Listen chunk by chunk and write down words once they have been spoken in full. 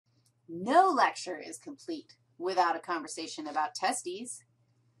No lecture is complete without a conversation about testes.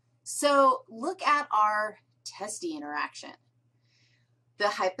 So look at our testes interaction. The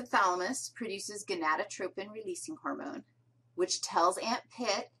hypothalamus produces gonadotropin-releasing hormone, which tells Aunt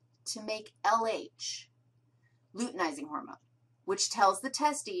Pitt to make LH, luteinizing hormone, which tells the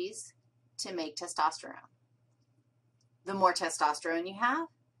testes to make testosterone. The more testosterone you have,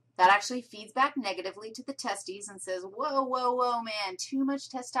 that actually feeds back negatively to the testes and says, whoa, whoa, whoa, man, too much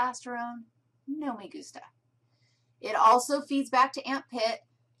testosterone, no me gusta. It also feeds back to Aunt Pitt,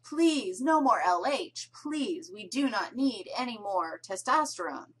 please, no more LH, please, we do not need any more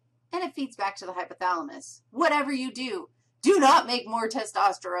testosterone. And it feeds back to the hypothalamus, whatever you do not make more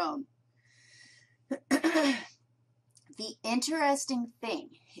testosterone. The interesting thing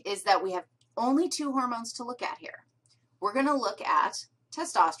is that we have only two hormones to look at here. We're going to look at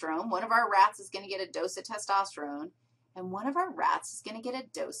testosterone. One of our rats is going to get a dose of testosterone, and one of our rats is going to get a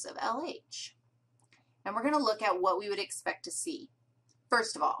dose of LH. And we're going to look at what we would expect to see.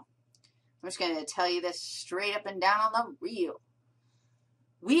 First of all, I'm just going to tell you this straight up and down on the reel.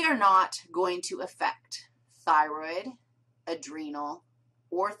 We are not going to affect thyroid, adrenal,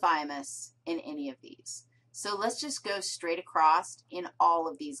 or thymus in any of these. So let's just go straight across in all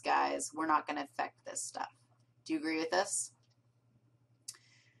of these guys. We're not going to affect this stuff. Do you agree with this?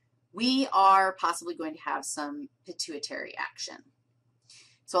 We are possibly going to have some pituitary action.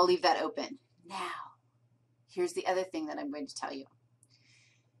 So I'll leave that open. Now, here's the other thing that I'm going to tell you.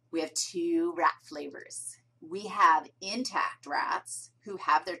 We have two rat flavors. We have intact rats who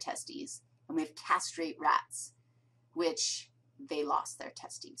have their testes, and we have castrate rats, which they lost their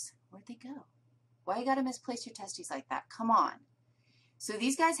testes. Where'd they go? Why you got to misplace your testes like that? Come on. So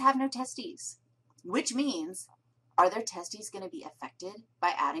these guys have no testes, which means, are their testes going to be affected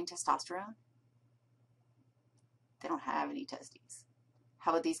by adding testosterone? They don't have any testes.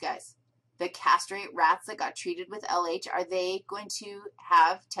 How about these guys? The castrate rats that got treated with LH, are they going to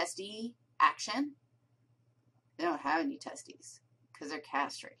have testes action? They don't have any testes because they're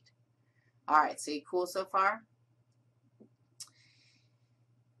castrate. All right, so you cool so far?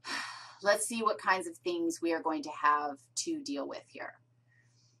 Let's see what kinds of things we are going to have to deal with here.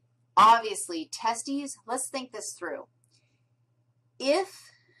 Obviously, testes, let's think this through.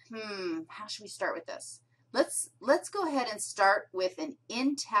 How should we start with this? Let's go ahead and start with an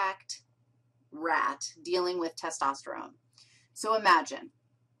intact rat dealing with testosterone. So imagine,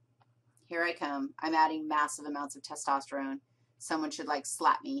 here I come, I'm adding massive amounts of testosterone. Someone should like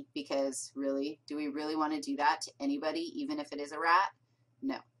slap me because really, do we really want to do that to anybody, even if it is a rat?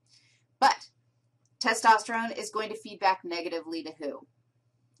 No. But testosterone is going to feed back negatively to who?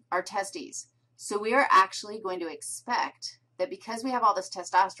 Our testes. So we are actually going to expect that because we have all this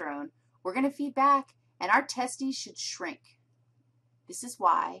testosterone, we're going to feed back and our testes should shrink. This is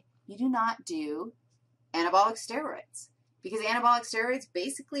why you do not do anabolic steroids, because anabolic steroids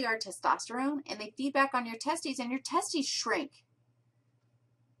basically are testosterone and they feed back on your testes and your testes shrink.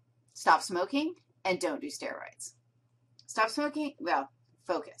 Stop smoking and don't do steroids. Stop smoking, well,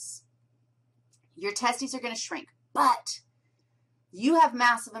 focus. Your testes are going to shrink, but you have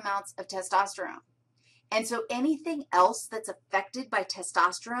massive amounts of testosterone. And so anything else that's affected by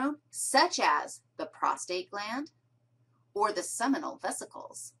testosterone, such as the prostate gland or the seminal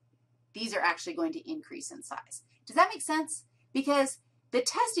vesicles, these are actually going to increase in size. Does that make sense? Because the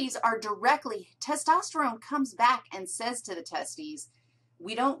testes are directly, testosterone comes back and says to the testes,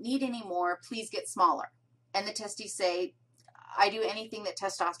 we don't need any more, please get smaller. And the testes say, I do anything that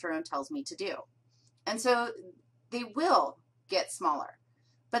testosterone tells me to do. And so they will get smaller.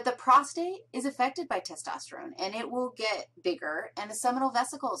 But the prostate is affected by testosterone, and it will get bigger, and the seminal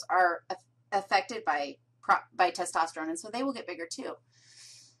vesicles are affected by testosterone, and so they will get bigger too.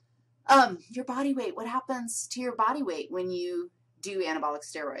 Your body weight, what happens to your body weight when you do anabolic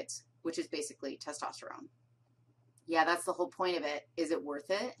steroids, which is basically testosterone? Yeah, that's the whole point of it. Is it worth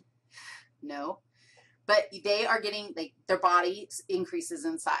it? No. But they are getting, like, their body increases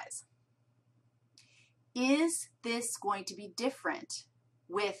in size. Is this going to be different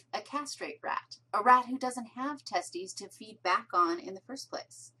with a castrate rat, a rat who doesn't have testes to feed back on in the first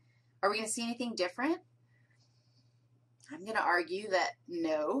place? Are we going to see anything different? I'm going to argue that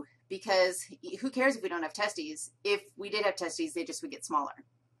no, because who cares if we don't have testes? If we did have testes, they just would get smaller.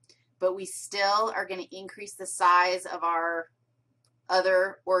 But we still are going to increase the size of our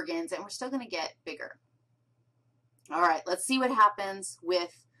other organs, and we're still going to get bigger. All right, let's see what happens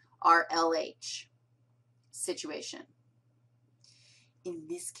with our LH situation. In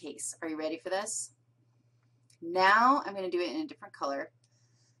this case, are you ready for this? Now I'm going to do it in a different color.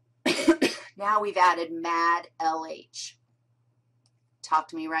 Now we've added MAD LH. Talk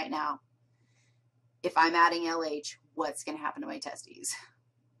to me right now. If I'm adding LH, what's going to happen to my testes?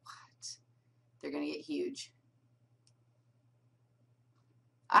 What? They're going to get huge.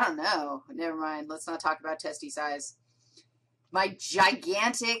 I don't know. Never mind. Let's not talk about testes size. My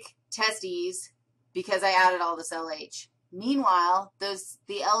gigantic testes because I added all this LH. Meanwhile, the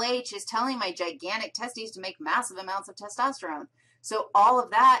LH is telling my gigantic testes to make massive amounts of testosterone. So all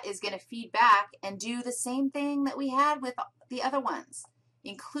of that is going to feed back and do the same thing that we had with the other ones,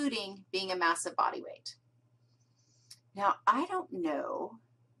 including being a massive body weight. Now, I don't know.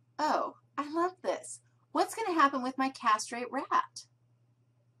 Oh, I love this. What's going to happen with my castrate rat?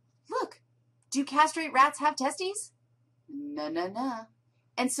 Look, do castrate rats have testes? No, no, no.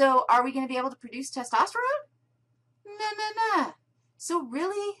 And so are we going to be able to produce testosterone? No, no, no. So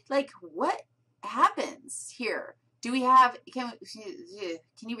really, like, what happens here? Do we have, can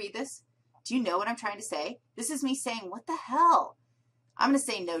you read this? Do you know what I'm trying to say? This is me saying, what the hell? I'm going to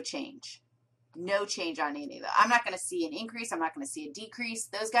say no change. No change on any of that. I'm not going to see an increase. I'm not going to see a decrease.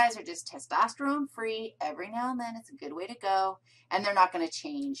 Those guys are just testosterone free. Every now and then it's a good way to go. And they're not going to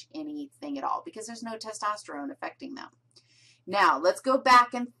change anything at all because there's no testosterone affecting them. Now, let's go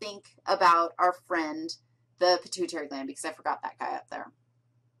back and think about our friend, the pituitary gland, because I forgot that guy up there.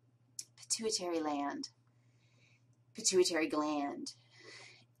 Pituitary gland. Pituitary gland.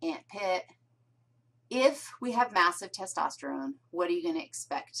 Ant pit. If we have massive testosterone, what are you going to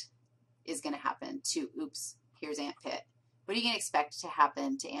expect is going to happen to, oops, here's Ant Pit. What are you going to expect to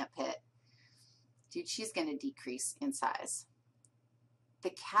happen to Ant Pit? Dude, she's going to decrease in size.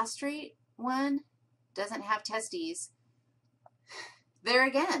 The castrate one doesn't have testes. There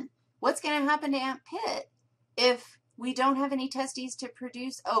again, what's going to happen to Ant Pit if we don't have any testes to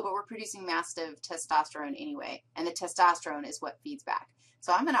produce? Oh, but we're producing massive testosterone anyway, and the testosterone is what feeds back.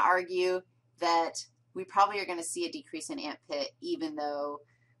 So I'm going to argue that we probably are going to see a decrease in Ant Pit even though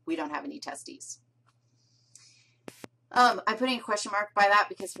we don't have any testes. I'm putting a question mark by that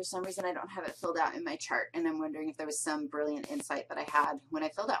because for some reason I don't have it filled out in my chart, and I'm wondering if there was some brilliant insight that I had when I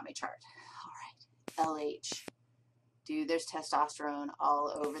filled out my chart. All right, LH. Dude, there's testosterone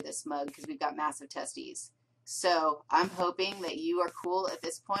all over this mug because we've got massive testes. So I'm hoping that you are cool at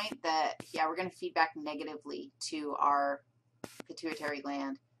this point that, yeah, we're going to feed back negatively to our pituitary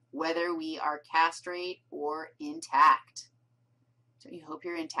gland, whether we are castrate or intact. Don't you hope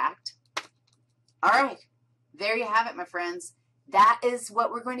you're intact? All right, there you have it, my friends. That is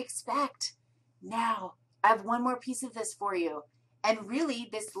what we're going to expect. Now, I have one more piece of this for you. And really,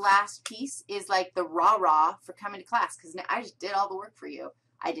 this last piece is like the rah-rah for coming to class because I just did all the work for you.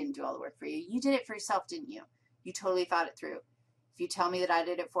 I didn't do all the work for you. You did it for yourself, didn't you? You totally thought it through. If you tell me that I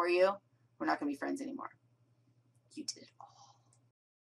did it for you, we're not going to be friends anymore. You did it